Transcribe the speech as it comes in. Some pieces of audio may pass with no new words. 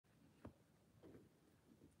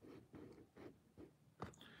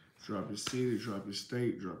Drop your city, drop your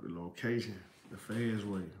state, drop your location, the fast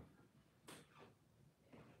way.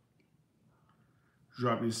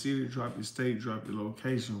 Drop your city, drop your state, drop your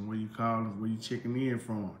location, where you calling, where you checking in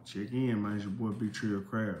from. Check in, man. It's your boy, Big Trell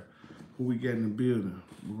Crowd. Who we got in the building?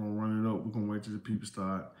 We're going to run it up. We're going to wait till the people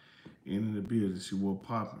start in the building, see what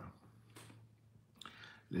popping.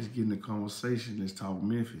 Let's get in the conversation. Let's talk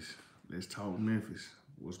Memphis. Let's talk Memphis.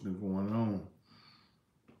 What's been going on?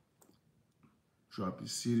 Drop your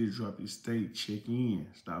city, drop your state, check in.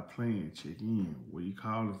 Stop playing, check in. Where you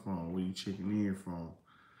calling from? Where you checking in from?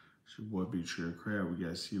 It's your boy, Big Trell Crowd. We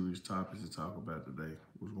got serious topics to talk about today.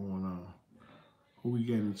 What's going on? Who we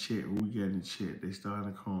got in the chat? Who we got in the chat? They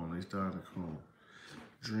starting to come. They starting to come.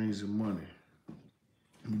 Dreams and money.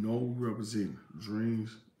 You know who we represent.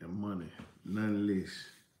 Dreams and money. None less.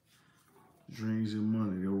 Dreams and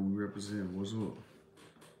money. That's what we represent. What's up?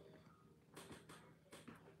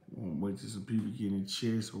 Won't wait till some people get in the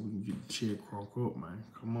chat so we can get the chat crunk up, man.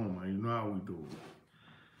 Come on, man. You know how we do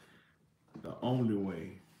it. The only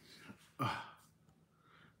way.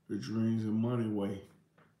 The dreams and money way.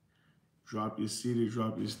 Drop your city,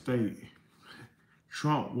 drop your state.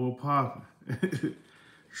 Trump will popping.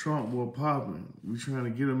 Trump will popping. We trying to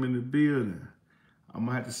get him in the building. I'm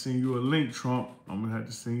gonna have to send you a link, Trump. I'm gonna have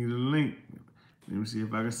to send you the link. Let me see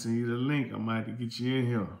if I can send you the link. I might have to get you in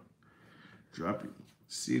here. Drop your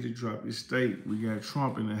city, drop your state. We got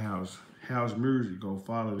Trump in the house. House music. Go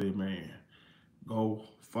follow that man. Go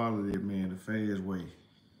follow that man the fast way.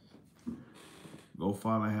 Go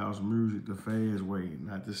follow house music the fast way,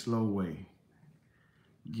 not the slow way.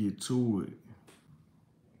 Get to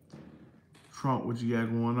it. Trump, what you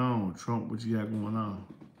got going on? Trump, what you got going on?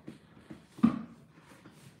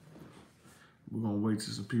 We're gonna wait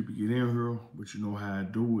till some people get in here, but you know how I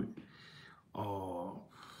do it.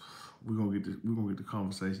 We're gonna get the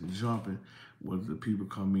conversation jumping, whether the people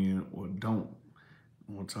come in or don't.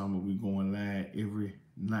 One time we going live every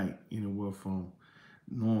night, anywhere from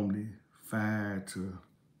normally 5 to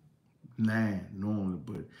 9 normally,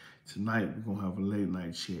 but tonight we're gonna have a late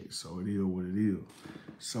night chat, so it is what it is.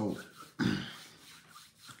 So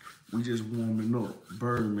we just warming up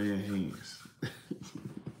Birdman hands.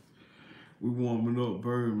 We warming up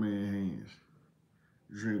Birdman hands.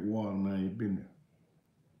 Drink water, now you been there.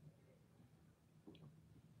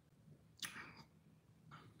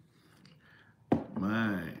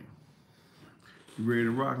 Man, you ready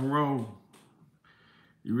to rock and roll?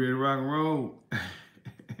 You ready to rock and roll?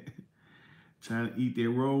 Trying to eat that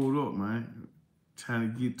roll up, man.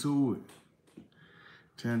 Trying to get to it.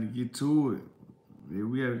 Trying to get to it. Yeah,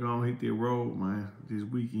 we gotta go and hit that roll, man. This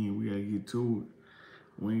weekend, we gotta get to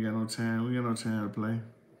it. We ain't got no time. We ain't got no time to play.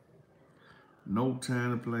 No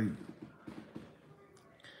time to play.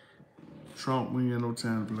 Trump, we ain't got no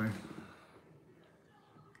time to play.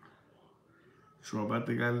 Trump, I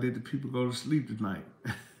think I let the people go to sleep tonight.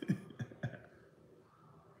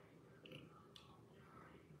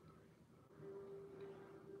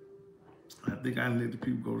 I think I let the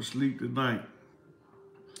people go to sleep tonight.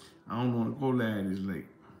 I don't want to go live this late,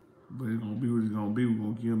 but it's gonna be what it's gonna be. We're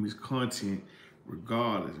gonna give them this content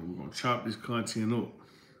regardless, and we're gonna chop this content up.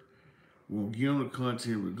 We're gonna give them the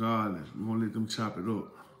content regardless. We're gonna let them chop it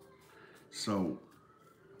up. So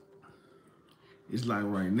it's like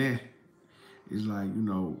right now, it's like, you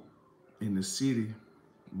know, in the city,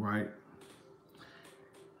 right?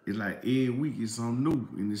 It's like every week is something new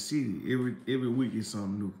in the city. Every week is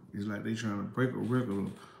something new. It's like they trying to break a record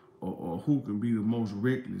or who can be the most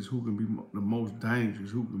reckless, who can be the most dangerous,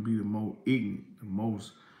 who can be the most ignorant, the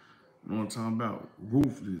most, you know what I'm talking about,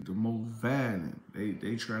 ruthless, the most violent.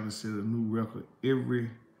 They trying to set a new record every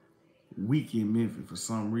week in Memphis for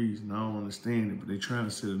some reason. I don't understand it, but they trying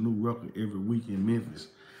to set a new record every week in Memphis.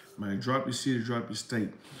 Man, drop your city, drop your state.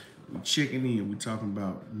 We checking in. We talking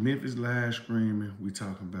about Memphis live screaming. We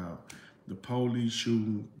talking about the police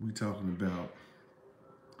shooting. We talking about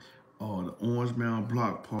the Orange Mound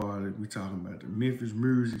block party. We talking about the Memphis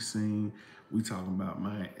music scene. We talking about,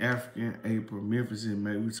 man, African April, Memphis in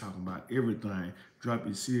May. We talking about everything. Drop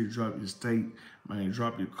your city, drop your state, man,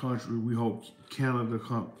 drop your country. We hope Canada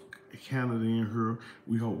in here.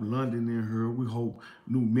 We hope London in here. We hope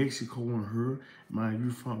New Mexico in here. Man,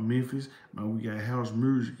 you from Memphis. Man, we got house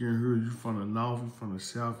music in here. You from the north, you from the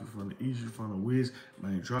south, you from the east, you from the west.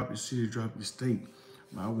 Man, drop your city, drop your state.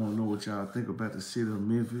 Man, I want to know what y'all think about the city of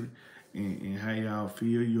Memphis and how y'all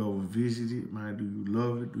feel. You ever visited? Man, do you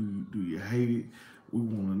love it? Do you hate it? We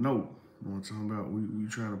want to know. You know what I'm talking about? We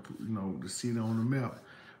trying to put, you know, the city on the map.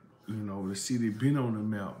 You know, the city been on the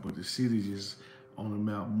map, but the city just on the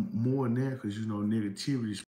map more now because, you know, negativity